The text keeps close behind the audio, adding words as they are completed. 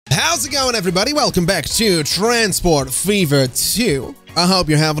How's it going, everybody? Welcome back to Transport Fever 2. I hope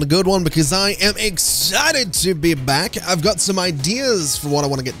you're having a good one because I am excited to be back. I've got some ideas for what I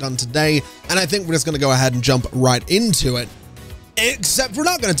want to get done today, and I think we're just going to go ahead and jump right into it. Except we're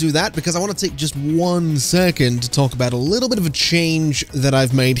not going to do that because I want to take just 1 second to talk about a little bit of a change that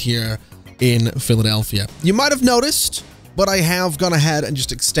I've made here in Philadelphia. You might have noticed, but I have gone ahead and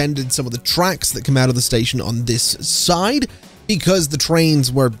just extended some of the tracks that come out of the station on this side because the trains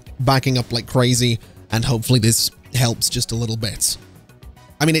were backing up like crazy, and hopefully this helps just a little bit.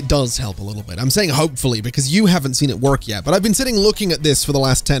 I mean, it does help a little bit. I'm saying hopefully because you haven't seen it work yet, but I've been sitting looking at this for the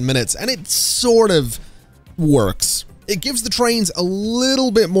last 10 minutes, and it sort of works. It gives the trains a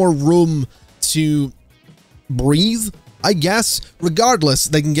little bit more room to breathe, I guess. Regardless,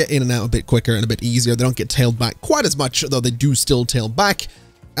 they can get in and out a bit quicker and a bit easier. They don't get tailed back quite as much, though they do still tail back,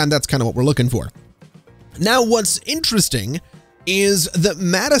 and that's kind of what we're looking for. Now, what's interesting is that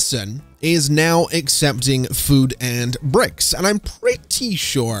Madison is now accepting food and bricks, and I'm pretty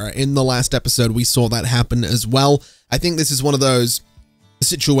sure in the last episode we saw that happen as well. I think this is one of those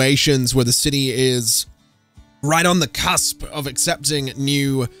situations where the city is right on the cusp of accepting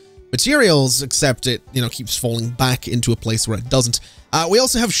new materials, except it, keeps falling back into a place where it doesn't. We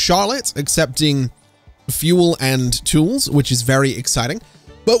also have Charlotte accepting fuel and tools, which is very exciting.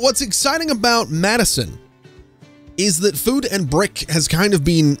 But what's exciting about Madison is that food and brick has kind of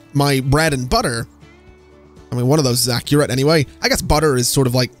been my bread and butter. I mean, one of those is accurate anyway. I guess butter is sort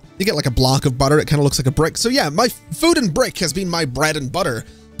of like, you get like a block of butter, it kind of looks like a brick. So yeah, my food and brick has been my bread and butter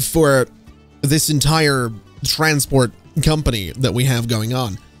for this entire transport company that we have going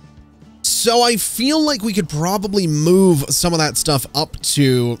on. So I feel like we could probably move some of that stuff up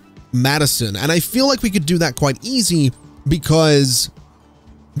to Madison, and I feel like we could do that quite easy because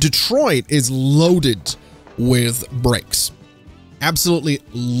Detroit is loaded with bricks. Absolutely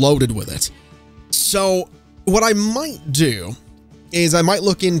loaded with it. So what I might do is I might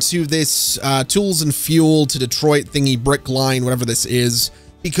look into this tools and fuel to Detroit thingy brick line, whatever this is,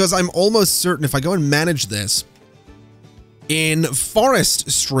 because I'm almost certain if I go and manage this in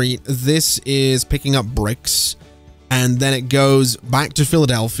Forest Street, this is picking up bricks, and then it goes back to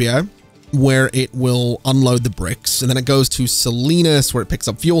Philadelphia where it will unload the bricks, and then it goes to Salinas where it picks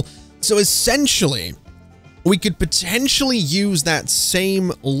up fuel. So essentially, we could potentially use that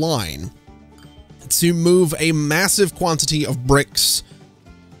same line to move a massive quantity of bricks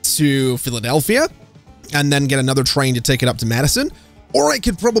to Philadelphia and then get another train to take it up to Madison. Or I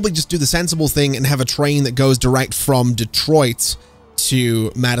could probably just do the sensible thing and have a train that goes direct from Detroit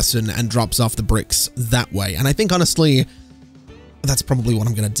to Madison and drops off the bricks that way. And I think, honestly, that's probably what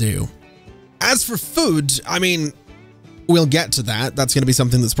I'm going to do. As for food, I mean, we'll get to that. That's going to be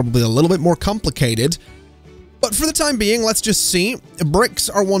something that's probably a little bit more complicated. But for the time being, let's just see. Bricks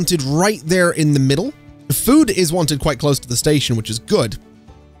are wanted right there in the middle. Food is wanted quite close to the station, which is good.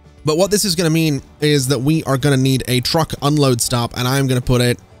 But what this is going to mean is that we are going to need a truck unload stop, and I'm going to put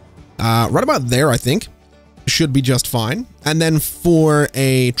it right about there, I think. Should be just fine. And then for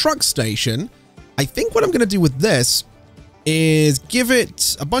a truck station, I think what I'm going to do with this is give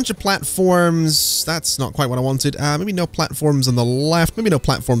it a bunch of platforms. That's not quite what I wanted. Maybe no platforms on the left, maybe no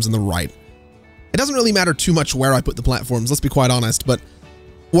platforms on the right. It doesn't really matter too much where I put the platforms, let's be quite honest, but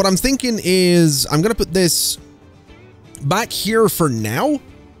what I'm thinking is I'm going to put this back here for now,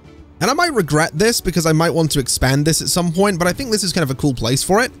 and I might regret this because I might want to expand this at some point, but I think this is kind of a cool place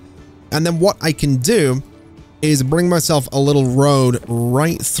for it. And then what I can do is bring myself a little road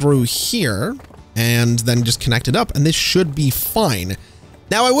right through here and then just connect it up, and this should be fine.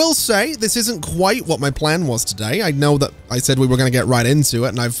 Now, I will say this isn't quite what my plan was today. I know that I said we were going to get right into it,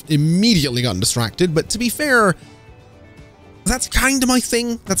 and I've immediately gotten distracted, but to be fair, that's kind of my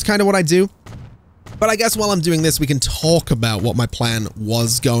thing. That's kind of what I do. But I guess while I'm doing this, we can talk about what my plan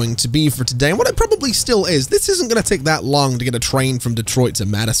was going to be for today, and what it probably still is. This isn't going to take that long to get a train from Detroit to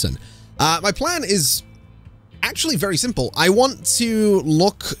Madison. My plan is actually very simple. I want to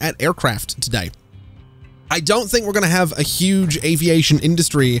look at aircraft today. I don't think we're going to have a huge aviation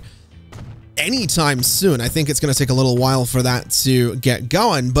industry anytime soon. I think it's going to take a little while for that to get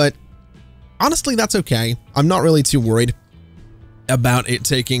going, but honestly, that's okay. I'm not really too worried about it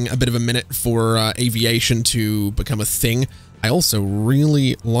taking a bit of a minute for aviation to become a thing. I also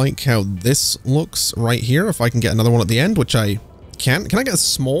really like how this looks right here. If I can get another one at the end, which I can. Can I get a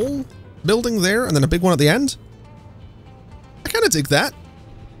small building there and then a big one at the end? I kind of dig that.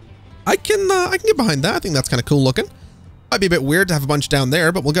 I can get behind that. I think that's kind of cool looking. Might be a bit weird to have a bunch down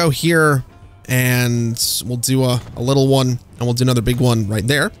there, but we'll go here and we'll do a little one and we'll do another big one right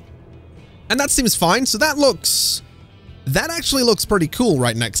there. And that seems fine. So that looks That actually looks pretty cool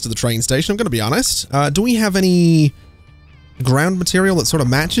right next to the train station, I'm going to be honest. Do we have any ground material that sort of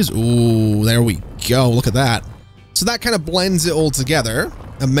matches? Ooh, there we go. Look at that. So that kind of blends it all together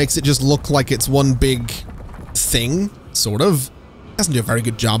and makes it just look like it's one big thing, sort of. Doesn't do a very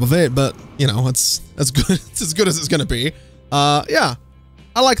good job of it, but, you know, it's good. It's as good as it's going to be. Yeah,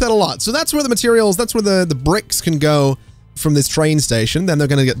 I like that a lot. So that's where the materials, that's where the bricks can go from this train station. Then they're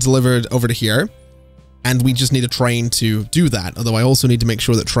going to get delivered over to here. And we just need a train to do that. Although I also need to make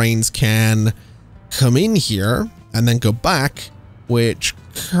sure that trains can come in here and then go back, which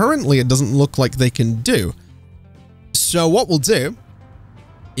currently it doesn't look like they can do. So what we'll do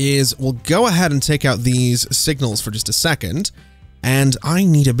is we'll go ahead and take out these signals for just a second. And I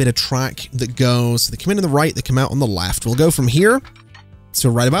need a bit of track that goes, they come in on the right, they come out on the left. We'll go from here to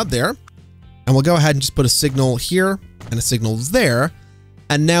right about there. And we'll go ahead and just put a signal here and a signal there.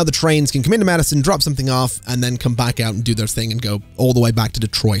 And now the trains can come into Madison, drop something off, and then come back out and do their thing and go all the way back to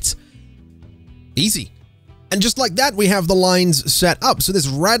Detroit. Easy. And just like that, we have the lines set up. So this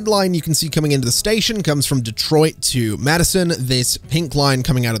red line you can see coming into the station comes from Detroit to Madison. This pink line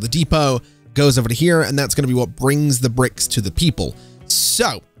coming out of the depot goes over to here, and that's going to be what brings the bricks to the people.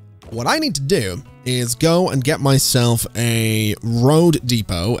 So what I need to do is go and get myself a road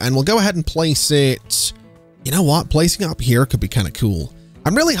depot, and we'll go ahead and place it. You know what? Placing it up here could be kind of cool.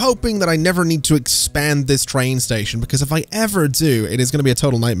 I'm really hoping that I never need to expand this train station, because if I ever do, it is going to be a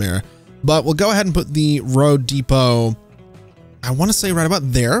total nightmare. But we'll go ahead and put the road depot, I want to say right about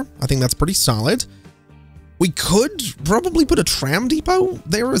there. I think that's pretty solid. We could probably put a tram depot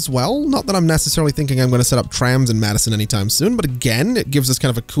there as well. Not that I'm necessarily thinking I'm going to set up trams in Madison anytime soon, but again, it gives us kind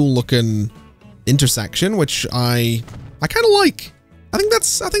of a cool looking intersection, which I kind of like. I think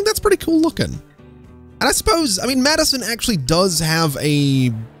that's pretty cool looking. And I suppose, I mean, Madison actually does have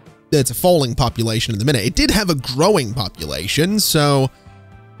it's a falling population in the minute. It did have a growing population, so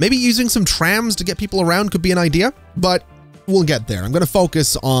maybe using some trams to get people around could be an idea, but we'll get there. I'm going to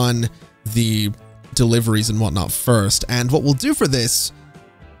focus on the deliveries and whatnot first. And what we'll do for this,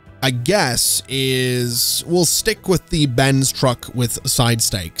 I guess, is we'll stick with the Benz truck with side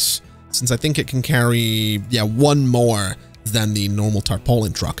stakes, since I think it can carry, yeah, one more than the normal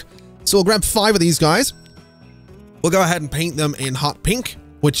tarpaulin truck. So we'll grab 5 of these guys. We'll go ahead and paint them in hot pink,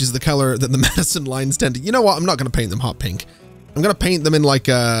 which is the color that the Madison lines tend to. You know what? I'm not going to paint them hot pink. I'm going to paint them in like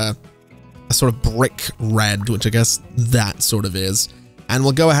a sort of brick red, which I guess that sort of is. And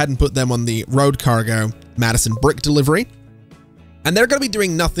we'll go ahead and put them on the road cargo Madison brick delivery. And they're going to be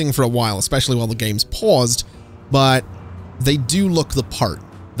doing nothing for a while, especially while the game's paused, but they do look the part.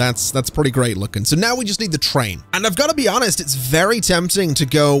 That's pretty great looking. So now we just need the train. And I've got to be honest, it's very tempting to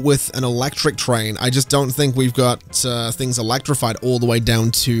go with an electric train. I just don't think we've got things electrified all the way down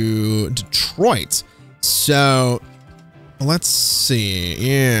to Detroit. So let's see.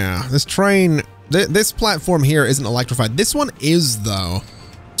 Yeah, this train, this platform here isn't electrified. This one is, though.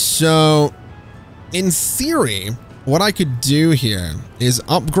 So in theory, what I could do here is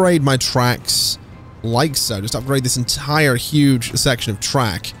upgrade my tracks like so. Just upgrade this entire huge section of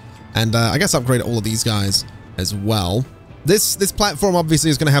track, and I guess upgrade all of these guys as well. This platform obviously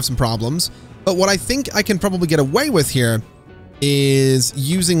is going to have some problems, but what I think I can probably get away with here is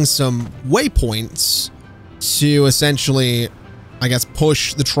using some waypoints to essentially, I guess,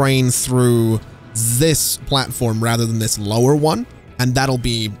 push the train through this platform rather than this lower one, and that'll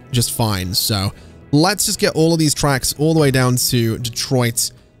be just fine. So let's just get all of these tracks all the way down to Detroit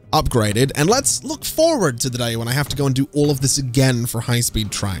upgraded, and let's look forward to the day when I have to go and do all of this again for high-speed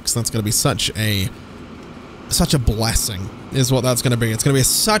tracks. That's going to be such a blessing, is what that's going to be. It's going to be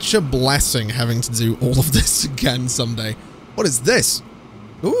such a blessing having to do all of this again someday. What is this?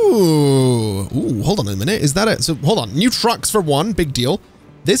 Ooh, hold on a minute. Is that it? So hold on. New trucks for one, big deal.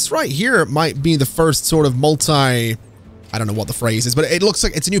 This right here might be the first sort of I don't know what the phrase is, but it looks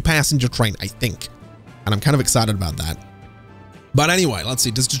like it's a new passenger train, I think. And I'm kind of excited about that. But anyway, let's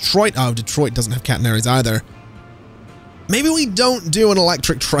see. Does Detroit... Oh, Detroit doesn't have catenaries either. Maybe we don't do an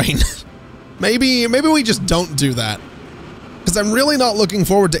electric train. maybe we just don't do that. Because I'm really not looking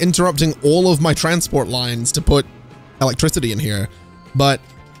forward to interrupting all of my transport lines to put electricity in here. But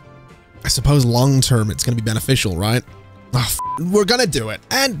I suppose long-term it's going to be beneficial, right? Oh, we're going to do it.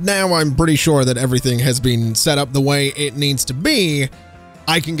 And now I'm pretty sure that everything has been set up the way it needs to be.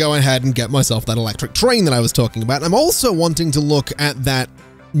 I can go ahead and get myself that electric train that I was talking about. I'm also wanting to look at that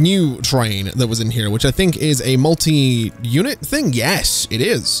new train that was in here, which I think is a multi-unit thing. Yes, it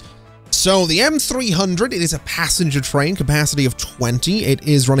is. So the M300, it is a passenger train, capacity of 20. It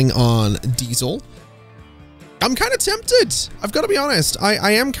is running on diesel. I'm kind of tempted. I've got to be honest.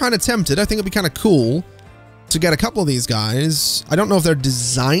 I am kind of tempted. I think it'd be kind of cool. to get a couple of these guys. I don't know if they're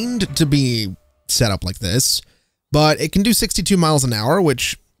designed to be set up like this, but it can do 62 miles an hour,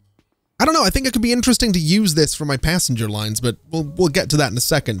 which I don't know. I think it could be interesting to use this for my passenger lines, but we'll get to that in a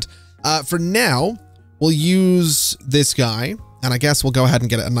second. For now, we'll use this guy, and I guess we'll go ahead and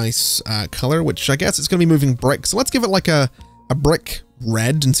get it a nice color, which I guess it's going to be moving brick. So let's give it like a brick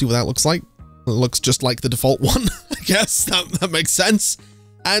red and see what that looks like. It looks just like the default one, I guess. That makes sense.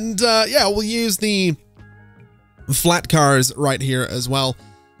 And yeah, we'll use the flat cars right here as well.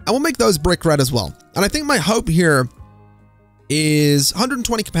 And we'll make those brick red as well. And I think my hope here is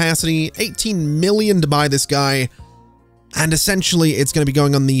 120 capacity, 18 million to buy this guy. And essentially it's going to be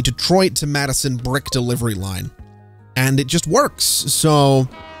going on the Detroit to Madison brick delivery line. And it just works. So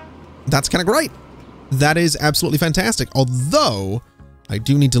that's kind of great. That is absolutely fantastic. Although I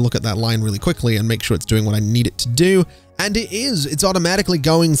do need to look at that line really quickly and make sure it's doing what I need it to do. And it is. It's automatically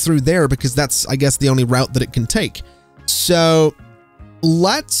going through there because that's, I guess, the only route that it can take. So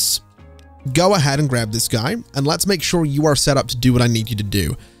let's go ahead and grab this guy and let's make sure you are set up to do what I need you to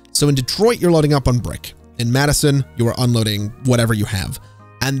do. So in Detroit, you're loading up on brick. In Madison, you are unloading whatever you have.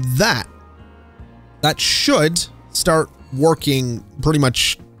 And that should start working pretty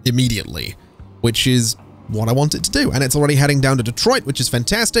much immediately, which is what I want it to do. And it's already heading down to Detroit, which is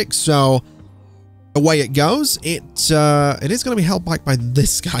fantastic. So away it goes. It is going to be held back by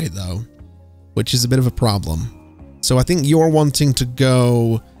this guy though, which is a bit of a problem. So I think you're wanting to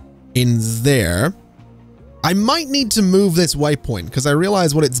go in there. I might need to move this waypoint because I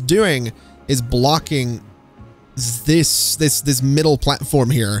realize what it's doing is blocking this middle platform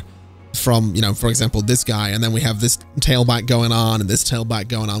here from, you know, for example, this guy, and then we have this tailback going on and this tailback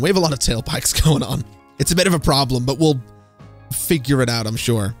going on. We have a lot of tailbacks going on. It's a bit of a problem, but we'll figure it out, I'm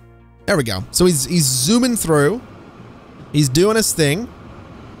sure. There we go. So he's zooming through. He's doing his thing.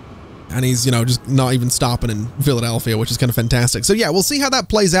 And he's, you know, just not even stopping in Philadelphia, which is kind of fantastic. So yeah, we'll see how that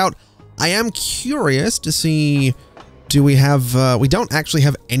plays out. I am curious to see, do we have, we don't actually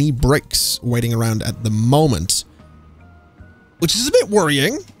have any bricks waiting around at the moment, which is a bit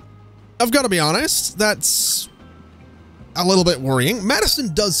worrying. I've got to be honest. That's a little bit worrying.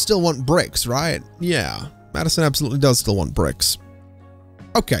 Madison does still want bricks, right? Yeah, Madison absolutely does still want bricks.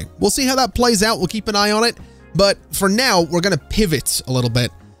 Okay, we'll see how that plays out. We'll keep an eye on it. But for now, we're going to pivot a little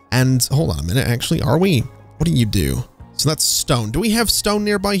bit. And hold on a minute, actually, are we? What do you do? So that's stone. Do we have stone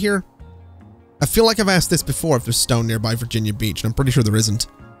nearby here? I feel like I've asked this before if there's stone nearby Virginia Beach, and I'm pretty sure there isn't.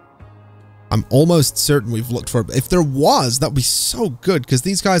 I'm almost certain we've looked for it. If there was, that would be so good, because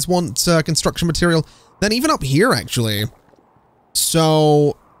these guys want construction material. Then even up here, actually.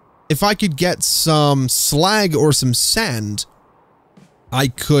 So if I could get some slag or some sand, I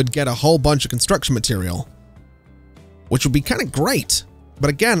could get a whole bunch of construction material, which would be kind of great. But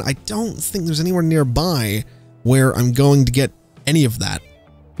again, I don't think there's anywhere nearby where I'm going to get any of that.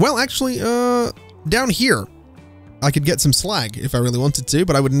 Well, actually, down here, I could get some slag if I really wanted to,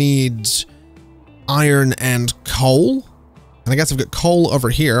 but I would need iron and coal. And I guess I've got coal over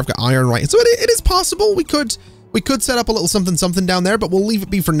here. I've got iron right. So it is possible we could set up a little something down there, but we'll leave it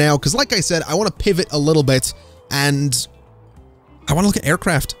be for now. Because like I said, I want to pivot a little bit and I want to look at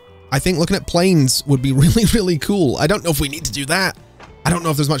aircraft. I think looking at planes would be really, really cool. I don't know if we need to do that. I don't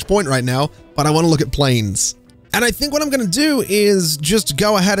know if there's much point right now, but I want to look at planes. And I think what I'm going to do is just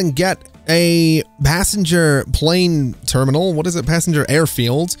go ahead and get a passenger plane terminal. What is it? Passenger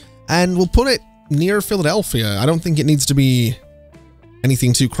airfield. And we'll put it near Philadelphia. I don't think it needs to be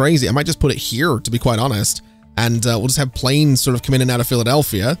anything too crazy. I might just put it here, to be quite honest. And we'll just have planes sort of come in and out of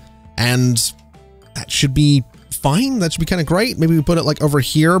Philadelphia. And that should be fine. That should be kind of great. Maybe we put it like over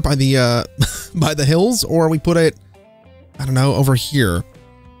here by the by the hills, or we put it, I don't know, over here.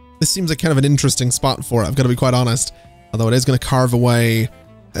 This seems like kind of an interesting spot for it, I've got to be quite honest. Although it is going to carve away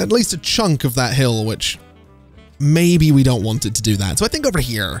at least a chunk of that hill, which maybe we don't want it to do that. So I think over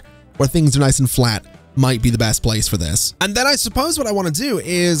here, where things are nice and flat, might be the best place for this. And then I suppose what I want to do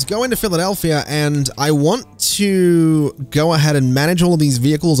is go into Philadelphia, and I want to go ahead and manage all of these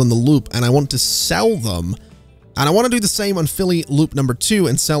vehicles on the loop, and I want to sell them. And I want to do the same on Philly loop number 2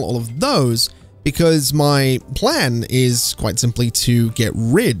 and sell all of those, because my plan is quite simply to get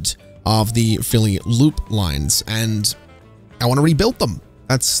rid of the Philly loop lines, and I want to rebuild them.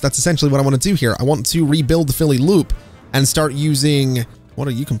 That's essentially what I want to do here. I want to rebuild the Philly loop and start using, what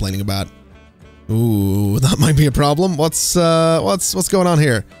are you complaining about? Ooh, that might be a problem. What's going on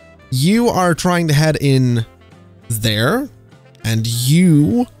here? You are trying to head in there, and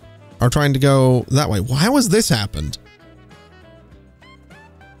you are trying to go that way. How has this happened?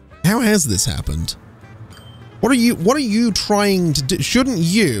 How has this happened? What are you trying to do? Shouldn't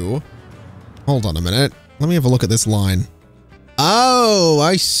you... Hold on a minute. let me have a look at this line. Oh,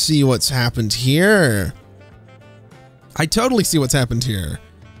 I see what's happened here. I totally see what's happened here.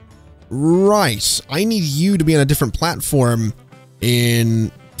 Right. I need you to be on a different platform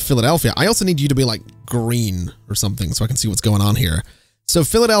in Philadelphia. I also need you to be like green or something so I can see what's going on here. So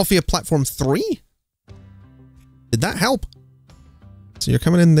Philadelphia platform 3? Did that help? So you're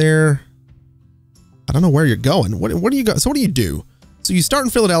coming in there. I don't know where you're going. What do you go? So what do you do? So you start in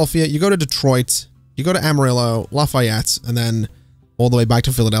Philadelphia, you go to Detroit, you go to Amarillo, Lafayette, and then all the way back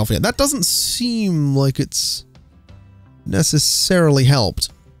to Philadelphia. That doesn't seem like it's necessarily helped.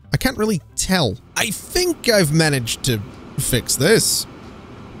 I can't really tell. I think I've managed to fix this.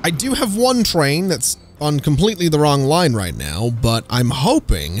 I do have one train that's on completely the wrong line right now, but I'm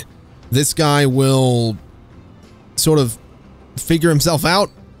hoping this guy will sort of figure himself out,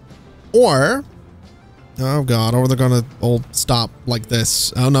 or oh god, or they're gonna all stop like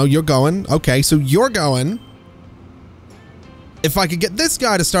this. Oh no, you're going. Okay, so you're going. If I could get this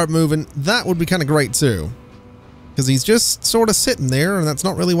guy to start moving, that would be kind of great too. Because he's just sort of sitting there, and that's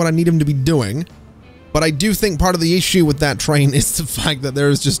not really what I need him to be doing. But I do think part of the issue with that train is the fact that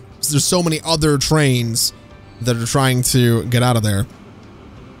there's so many other trains that are trying to get out of there.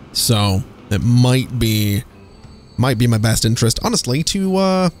 So it might be my best interest, honestly,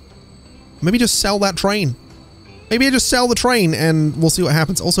 to maybe just sell that train. Maybe I just sell the train and we'll see what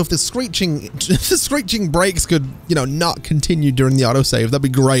happens. Also, if the screeching brakes could, you know, not continue during the autosave, that'd be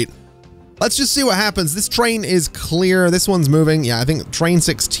great. Let's just see what happens. This train is clear. This one's moving. Yeah, I think train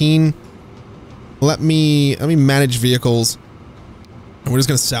 16. Let me manage vehicles. And we're just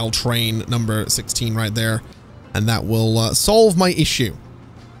going to sell train number 16 right there. And that will solve my issue.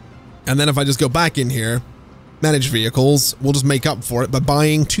 And then if I just go back in here, manage vehicles, we'll just make up for it by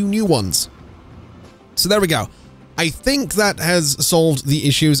buying 2 new ones. So there we go. I think that has solved the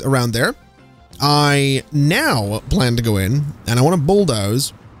issues around there. I now plan to go in and I want to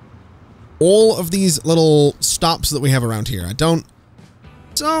bulldoze all of these little stops that we have around here. I don't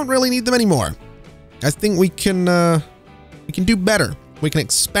really need them anymore. I think we can do better. We can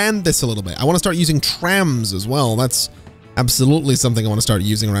expand this a little bit. I want to start using trams as well. That's absolutely something I want to start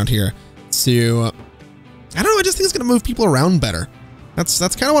using around here. So I don't know, I just think it's going to move people around better. That's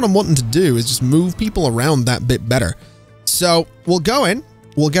kind of what I'm wanting to do, is just move people around that bit better. So we'll go in,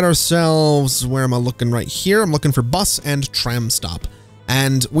 we'll get ourselves, where am I looking right here? I'm looking for bus and tram stop.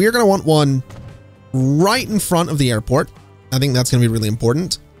 And we're going to want one right in front of the airport. I think that's going to be really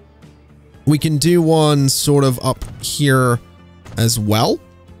important. We can do one sort of up here as well.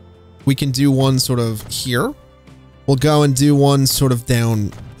 We can do one sort of here. We'll go and do one sort of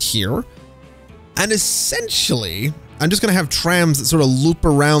down here. And essentially, I'm just going to have trams that sort of loop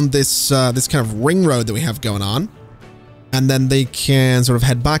around this this kind of ring road that we have going on. And then they can sort of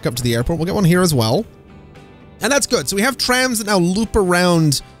head back up to the airport. We'll get one here as well. And that's good. So we have trams that now loop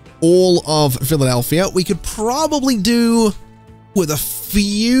around all of Philadelphia. We could probably do with a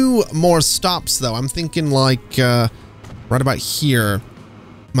few more stops, though. I'm thinking like right about here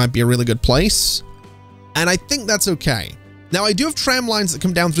might be a really good place. And I think that's okay. Now, I do have tram lines that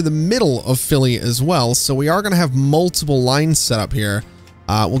come down through the middle of Philly as well, so we are going to have multiple lines set up here.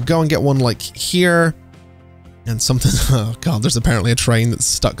 We'll go and get one like here. And something... Oh, God, there's apparently a train that's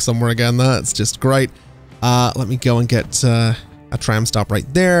stuck somewhere again. That's just great. Let me go and get a tram stop right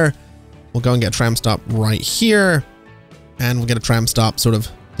there. We'll go and get a tram stop right here. And we'll get a tram stop sort of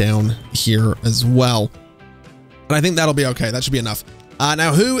down here as well. And I think that'll be okay. That should be enough.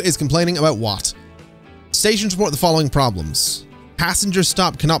 Now, who is complaining about what? Stations report the following problems. Passenger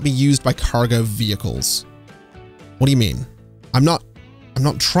stop cannot be used by cargo vehicles. What do you mean? I'm not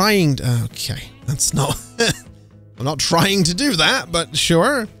trying to... Okay, that's not... I'm not trying to do that, but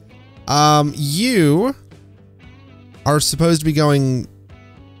sure. You are supposed to be going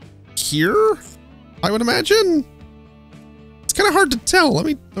here, I would imagine. It's kind of hard to tell. Let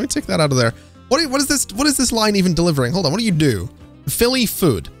me take that out of there. What is this line even delivering? Hold on, what do you do? Philly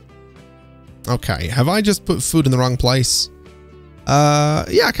food. Okay, have I just put food in the wrong place?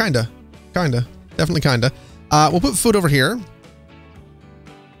 Yeah, kinda. Definitely kinda. We'll put food over here.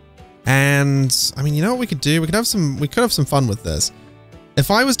 And I mean, you know what we could do? We could have some fun with this.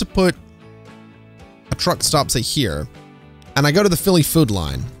 If I was to put a truck stop, say here, and I go to the Philly food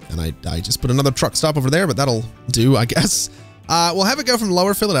line, and I just put another truck stop over there, but that'll do, I guess. We'll have it go from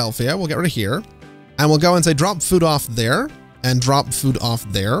Lower Philadelphia. We'll get rid of here, and we'll go and say drop food off there, and drop food off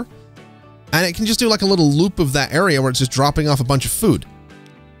there. And it can just do like a little loop of that area where it's just dropping off a bunch of food.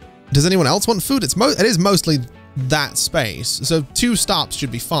 Does anyone else want food? It is mostly that space. So 2 stops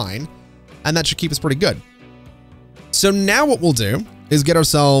should be fine. And that should keep us pretty good. So now what we'll do is get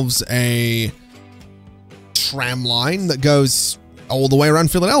ourselves a tram line that goes all the way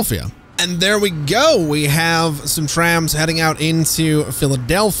around Philadelphia. And there we go. We have some trams heading out into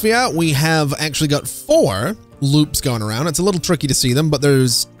Philadelphia. We have actually got 4 loops going around. It's a little tricky to see them, but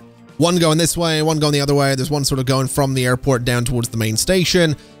there's one going this way, one going the other way. There's one sort of going from the airport down towards the main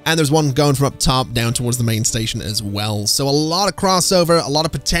station, and there's one going from up top down towards the main station as well. So a lot of crossover, a lot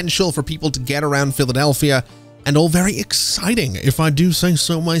of potential for people to get around Philadelphia, and all very exciting, if I do say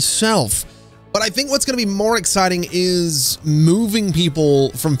so myself. But I think what's going to be more exciting is moving people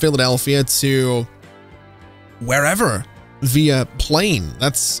from Philadelphia to wherever via plane.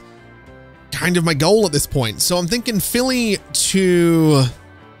 That's kind of my goal at this point. So I'm thinking Philly to,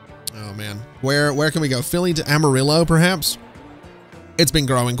 oh man, where can we go? Philly to Amarillo, perhaps? It's been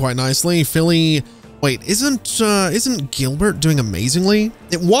growing quite nicely. Philly, wait, isn't Gilbert doing amazingly?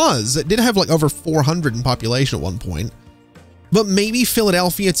 It was. It did have like over 400 in population at one point. But maybe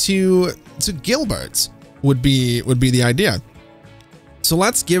Philadelphia to Gilbert would be the idea. So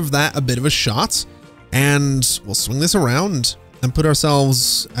let's give that a bit of a shot, and we'll swing this around and put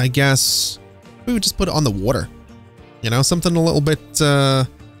ourselves, I guess, we would just put it on the water. You know, something a little bit,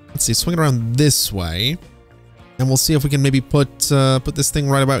 let's see, swing it around this way, and we'll see if we can maybe put this thing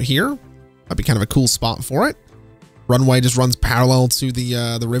right about here. That'd be kind of a cool spot for it. Runway just runs parallel to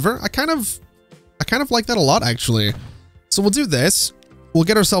the river. I kind of like that a lot, actually. So we'll do this. We'll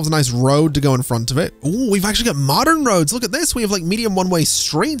get ourselves a nice road to go in front of it. Ooh, we've actually got modern roads. Look at this. We have like medium one-way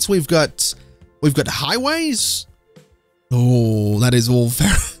streets. We've got highways. Oh, that is all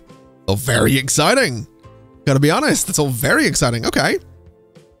very exciting. Gotta be honest, that's all very exciting. Okay.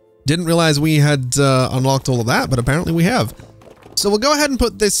 Didn't realize we had unlocked all of that, but apparently we have. So we'll go ahead and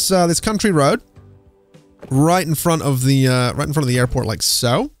put this this country road right in front of the airport, like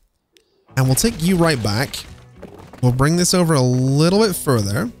so. And we'll take you right back. We'll bring this over a little bit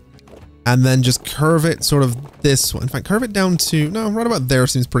further, and then just curve it sort of this way. In fact, curve it down to, no, right about there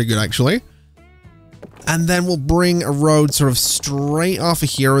seems pretty good, actually. And then we'll bring a road sort of straight off of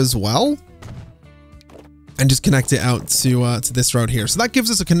here as well, and just connect it out to this road here. So that gives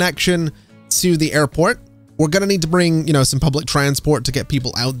us a connection to the airport. We're going to need to bring, you know, some public transport to get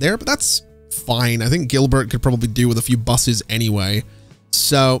people out there, but that's fine. I think Gilbert could probably do with a few buses anyway.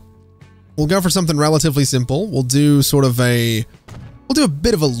 So we'll go for something relatively simple. We'll do sort of a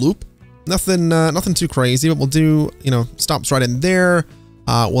bit of a loop. Nothing too crazy, but we'll do, you know, stops right in there.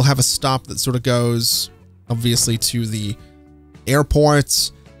 We'll have a stop that sort of goes, obviously, to the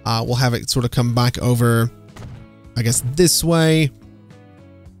airport. We'll have it sort of come back over, I guess, this way.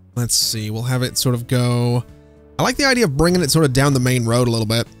 Let's see. We'll have it sort of go. I like the idea of bringing it sort of down the main road a little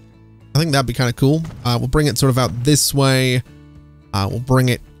bit. I think that'd be kind of cool. We'll bring it sort of out this way. We'll bring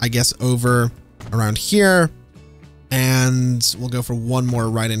it, I guess, over around here, and we'll go for one more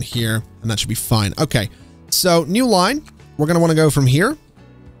right in here, and that should be fine. Okay, so new line. We're going to want to go from here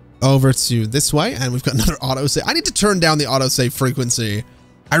over to this way, and we've got another autosave. I need to turn down the autosave frequency.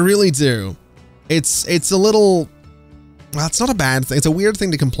 I really do. It's a little, well, it's not a bad thing. It's a weird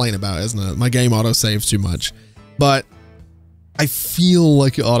thing to complain about, isn't it? My game autosaves too much, but I feel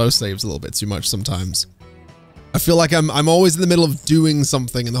like it autosaves a little bit too much sometimes. I feel like I'm always in the middle of doing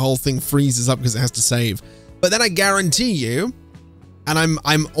something and the whole thing freezes up because it has to save. But then I guarantee you, and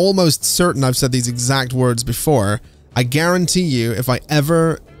I'm almost certain I've said these exact words before, I guarantee you if I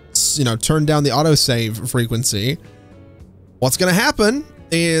ever, you know, turn down the autosave frequency, what's going to happen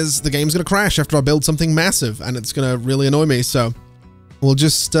is the game's going to crash after I build something massive, and it's going to really annoy me. So we'll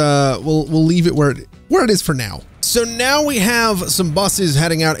just we'll leave it where it is for now. So now we have some buses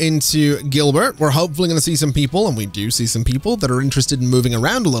heading out into Gilbert. We're hopefully going to see some people, and we do see some people that are interested in moving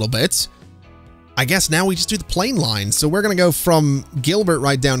around a little bit. I guess now we just do the plane line. So we're going to go from Gilbert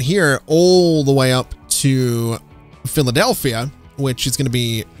right down here all the way up to Philadelphia, which is going to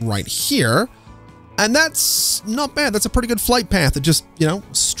be right here. And that's not bad. That's a pretty good flight path. It just, you know,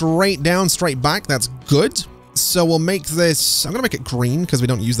 straight down, straight back. That's good. So we'll make this, I'm going to make it green because we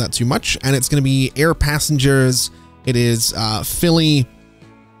don't use that too much. And it's going to be air passengers. It is Philly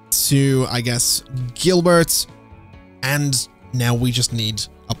to, I guess, Gilbert. And now we just need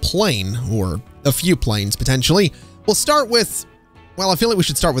a plane, or a few planes potentially. We'll start with, well, I feel like we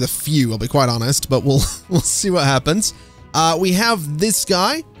should start with a few, I'll be quite honest, but we'll see what happens. We have this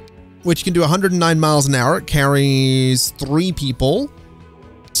guy, which can do 109 miles an hour. It carries 3 people.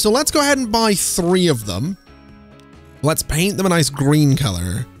 So let's go ahead and buy 3 of them. Let's paint them a nice green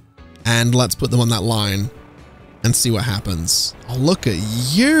color, and let's put them on that line and see what happens. Oh, look at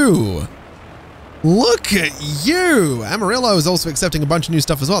you. Look at you. Amarillo is also accepting a bunch of new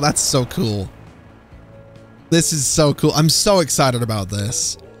stuff as well. That's so cool. This is so cool. I'm so excited about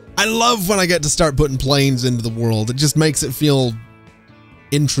this. I love when I get to start putting planes into the world. It just makes it feel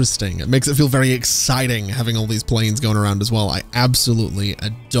interesting. It makes it feel very exciting having all these planes going around as well. I absolutely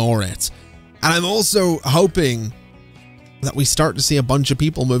adore it. And I'm also hoping that we start to see a bunch of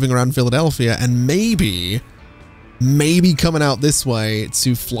people moving around Philadelphia and maybe coming out this way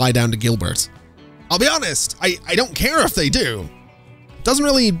to fly down to Gilbert. I'll be honest, I don't care if they do. It doesn't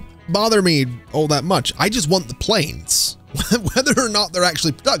really bother me all that much. I just want the planes. Whether or not they're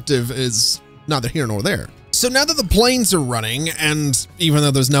actually productive is neither here nor there. So now that the planes are running, and even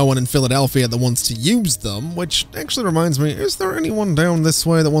though there's no one in Philadelphia that wants to use them, which actually reminds me, is there anyone down this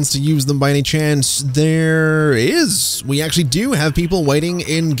way that wants to use them by any chance? There is. We actually do have people waiting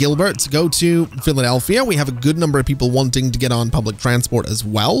in Gilbert to go to Philadelphia. We have a good number of people wanting to get on public transport as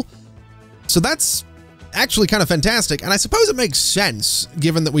well. So that's actually kind of fantastic. And I suppose it makes sense,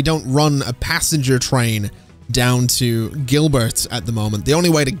 given that we don't run a passenger train down to Gilbert at the moment. The only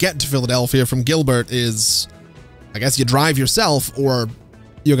way to get to Philadelphia from Gilbert is, I guess, you drive yourself or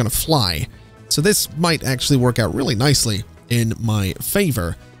you're going to fly. So this might actually work out really nicely in my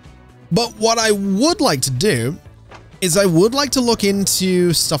favor. But what I would like to do is I would like to look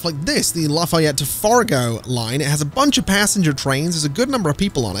into stuff like this, the Lafayette to Fargo line. It has a bunch of passenger trains. There's a good number of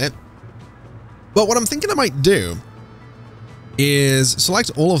people on it. But what I'm thinking I might do is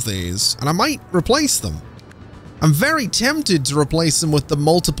select all of these and I might replace them. I'm very tempted to replace them with the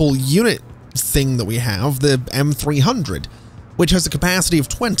multiple unit thing that we have, the M300, which has a capacity of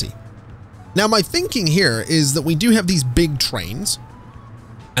 20. Now, my thinking here is that we do have these big trains,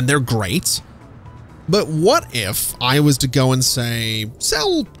 and they're great, but what if I was to go and say,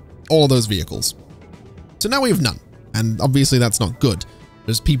 sell all of those vehicles? So now we have none, and obviously that's not good.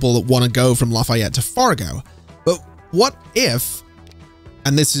 There's people that want to go from Lafayette to Fargo, but what if,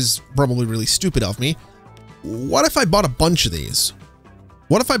 and this is probably really stupid of me, what if I bought a bunch of these?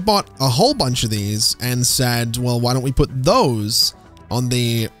 What if I bought a whole bunch of these and said, well, why don't we put those on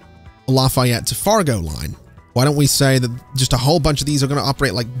the Lafayette to Fargo line? Why don't we say that just a whole bunch of these are going to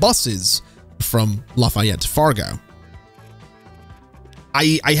operate like buses from Lafayette to Fargo?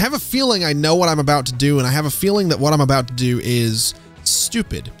 I have a feeling I know what I'm about to do, and I have a feeling that what I'm about to do is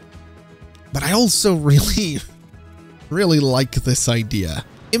stupid. But I also really like this idea.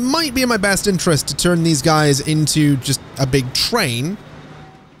 It might be in my best interest to turn these guys into just a big train,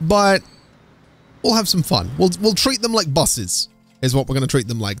 but we'll have some fun. We'll treat them like buses, is what we're going to treat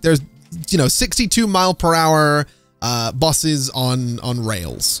them like. There's, 62 mile per hour buses on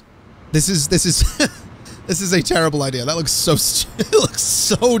rails. This is this is a terrible idea. That looks so it looks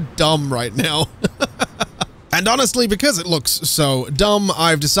so dumb right now. And honestly, because it looks so dumb,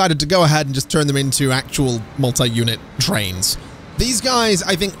 I've decided to go ahead and just turn them into actual multi-unit trains. These guys,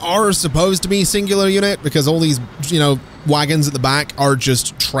 I think, are supposed to be singular unit because all these, wagons at the back are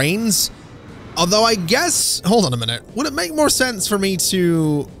just trains. Although I guess, hold on a minute, would it make more sense for me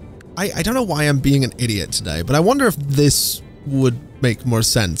to, I don't know why I'm being an idiot today, but I wonder if this would make more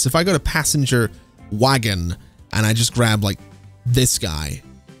sense. If I go to passenger wagon and I just grab like this guy,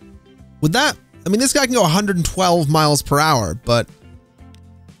 would that, I mean, this guy can go 112 miles per hour, but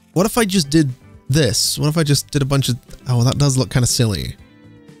what if I just did this? What if I just did a bunch of, oh, that does look kind of silly.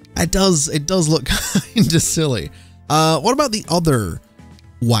 It does look kind of silly. What about the other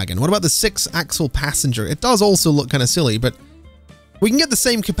wagon? What about the 6-axle passenger? It does also look kind of silly, but we can get the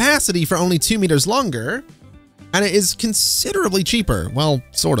same capacity for only 2 meters longer, and it is considerably cheaper. Well,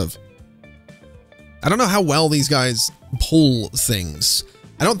 sort of. I don't know how well these guys pull things.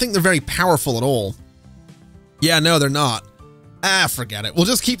 I don't think they're very powerful at all. Yeah, no, they're not. Ah, forget it. We'll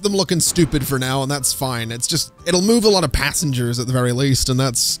just keep them looking stupid for now, and that's fine. It's just, it'll move a lot of passengers at the very least, and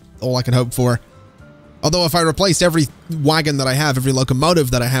that's all I can hope for. Although if I replaced every wagon that I have, every locomotive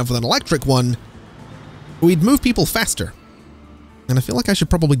that I have with an electric one, we'd move people faster. And I feel like I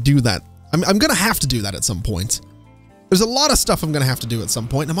should probably do that. I'm going to have to do that at some point. There's a lot of stuff I'm going to have to do at some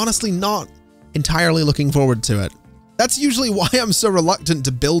point, and I'm honestly not entirely looking forward to it. That's usually why I'm so reluctant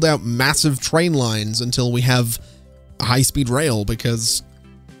to build out massive train lines until we have high-speed rail, because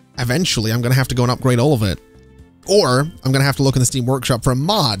eventually I'm going to have to go and upgrade all of it. Or I'm going to have to look in the Steam Workshop for a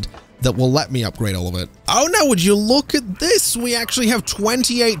mod that will let me upgrade all of it. Oh no, would you look at this? We actually have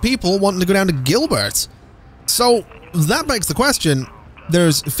 28 people wanting to go down to Gilbert. So that begs the question,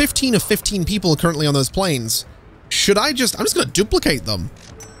 there's 15 of 15 people currently on those planes. Should I just, I'm just going to duplicate them.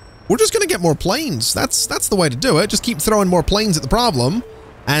 We're just going to get more planes. That's the way to do it. Just keep throwing more planes at the problem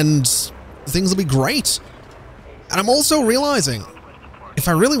and things will be great. And I'm also realizing, if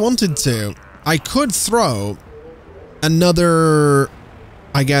I really wanted to, I could throw another,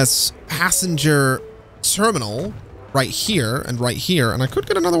 I guess, passenger terminal right here, and I could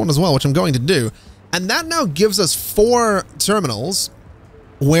get another one as well, which I'm going to do. And that now gives us 4 terminals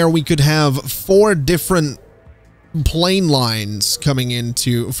where we could have 4 different plane lines coming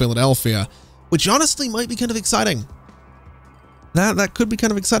into Philadelphia, which honestly might be kind of exciting. That could be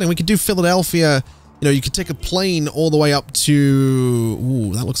kind of exciting. We could do Philadelphia, you know, you could take a plane all the way up to,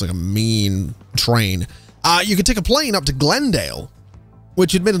 ooh, that looks like a mean train. You could take a plane up to Glendale,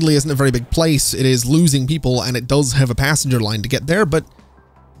 which admittedly isn't a very big place. It is losing people, and it does have a passenger line to get there, but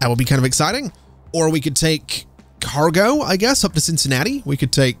that would be kind of exciting. Or we could take cargo, I guess, up to Cincinnati. We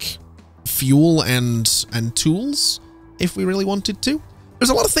could take fuel and tools if we really wanted to. There's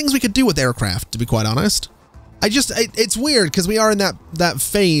a lot of things we could do with aircraft, to be quite honest. It's weird because we are in that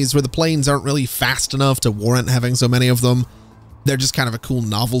phase where the planes aren't really fast enough to warrant having so many of them. They're just kind of a cool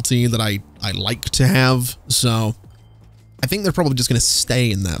novelty that I like to have. So I think they're probably just going to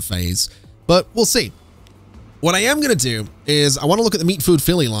stay in that phase, but we'll see. What I am going to do is I want to look at the Meat Food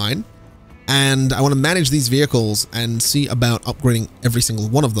Philly line, and I want to manage these vehicles and see about upgrading every single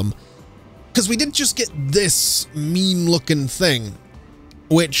one of them. Because we did just get this mean-looking thing,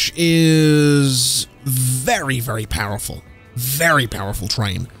 which is very, very powerful. Very powerful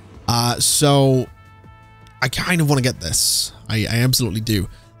train. So I kind of want to get this. I absolutely do.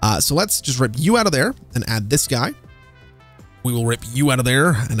 So let's just rip you out of there and add this guy. We will rip you out of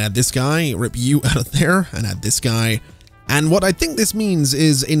there and add this guy, rip you out of there and add this guy. And what I think this means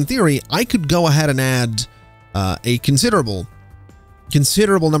is, in theory, I could go ahead and add a considerable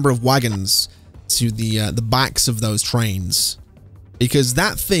number of wagons to the backs of those trains, because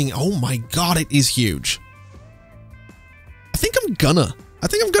that thing, oh my god, it is huge. I think I'm gonna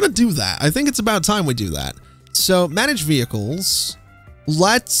do that. I think it's about time we do that. So manage vehicles.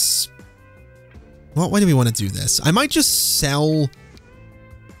 Let's, well, why do we want to do this? I might just sell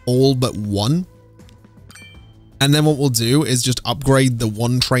all but one. And then what we'll do is just upgrade the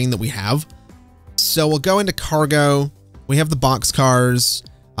one train that we have. So we'll go into cargo. We have the box cars.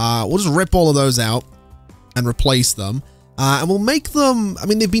 We'll just rip all of those out and replace them. And we'll make them, I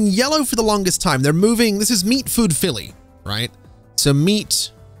mean, they've been yellow for the longest time. They're moving, this is Meat Food Philly, right? So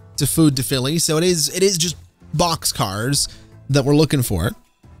meat to food to Philly. So it is just box cars that we're looking for.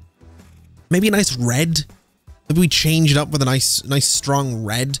 Maybe a nice red. Maybe we change it up with a nice strong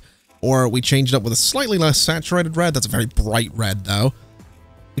red. Or we change it up with a slightly less saturated red. That's a very bright red, though.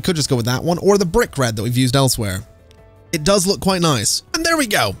 We could just go with that one. Or the brick red that we've used elsewhere. It does look quite nice. And there we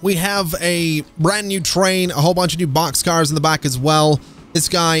go. We have a brand new train, a whole bunch of new boxcars in the back as well. This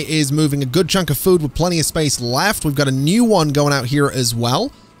guy is moving a good chunk of food with plenty of space left. We've got a new one going out here as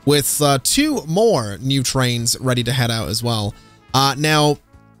well, with 2 more new trains ready to head out as well. Now,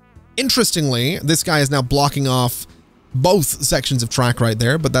 interestingly, this guy is now blocking off both sections of track right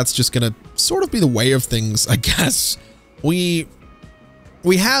there, but that's just gonna sort of be the way of things, I guess. We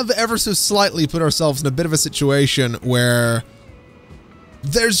have ever so slightly put ourselves in a bit of a situation where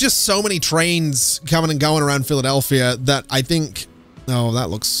there's just so many trains coming and going around Philadelphia that I think, oh, that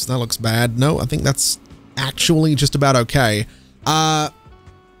looks bad. No, I think that's actually just about okay. Yeah,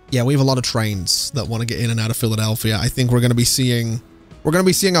 we have a lot of trains that want to get in and out of Philadelphia. I think we're going to be seeing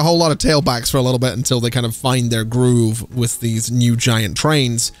a whole lot of tailbacks for a little bit until they kind of find their groove with these new giant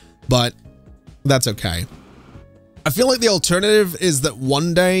trains, but that's okay. I feel like the alternative is that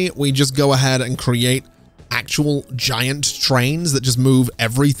one day we just go ahead and create actual giant trains that just move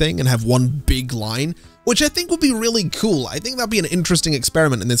everything and have one big line, which I think would be really cool. I think that'd be an interesting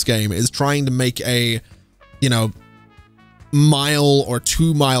experiment in this game, is trying to make a, you know, mile or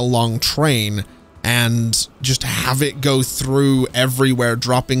 2 mile long train and just have it go through everywhere,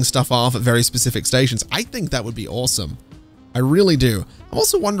 dropping stuff off at very specific stations. I think that would be awesome. I really do. I'm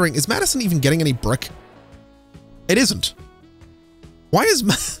also wondering, is Madison even getting any brick? It isn't. Why is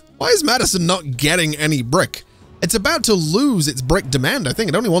Madison not getting any brick? It's about to lose its brick demand. I think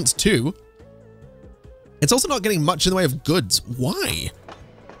it only wants 2. It's also not getting much in the way of goods. Why?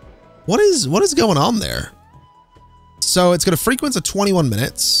 What is going on there? So it's got a frequency of 21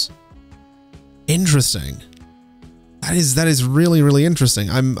 minutes. Interesting. That is really, really interesting.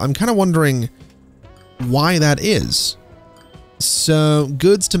 I'm kind of wondering why that is. So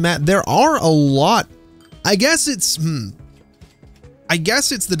goods to Matt. There are a lot. I guess it's the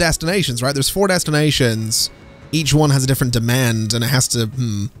destinations, right? There's 4 destinations. Each one has a different demand, and it has to,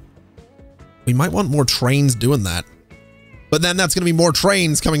 we might want more trains doing that. But then that's going to be more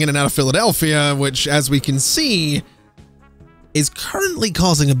trains coming in and out of Philadelphia, which, as we can see, is currently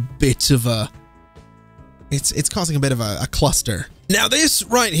causing a bit of a, it's causing a bit of a cluster. Now, this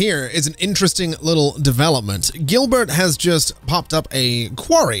right here is an interesting little development. Gilbert has just popped up a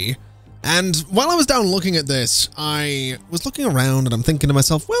quarry And while I was down looking at this, I was looking around and I'm thinking to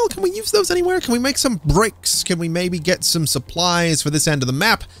myself, well, can we use those anywhere? Can we make some bricks? Can we maybe get some supplies for this end of the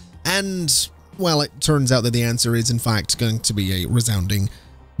map? And, well, it turns out that the answer is, in fact, going to be a resounding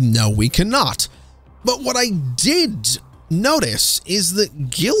no, we cannot. But what I did notice is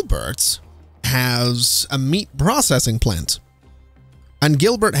that Gilbert has a meat processing plant. And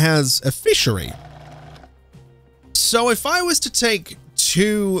Gilbert has a fishery. So if I was to take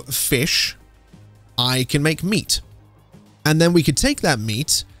 2 fish, I can make meat. And then we could take that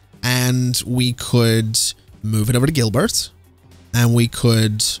meat and we could move it over to Gilbert and we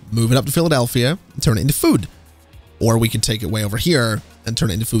could move it up to Philadelphia and turn it into food. Or we could take it way over here and turn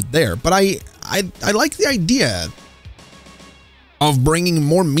it into food there. But I like the idea of bringing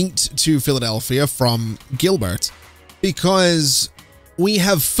more meat to Philadelphia from Gilbert because we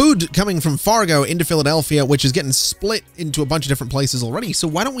have food coming from Fargo into Philadelphia, which is getting split into a bunch of different places already. So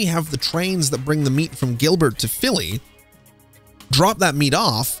why don't we have the trains that bring the meat from Gilbert to Philly, drop that meat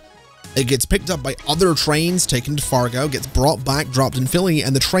off, it gets picked up by other trains, taken to Fargo, gets brought back, dropped in Philly,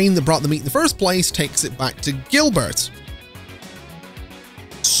 and the train that brought the meat in the first place takes it back to Gilbert.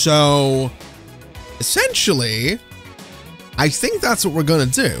 So, essentially, I think that's what we're going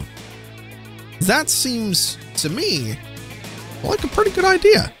to do. That seems, to me, like a pretty good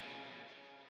idea.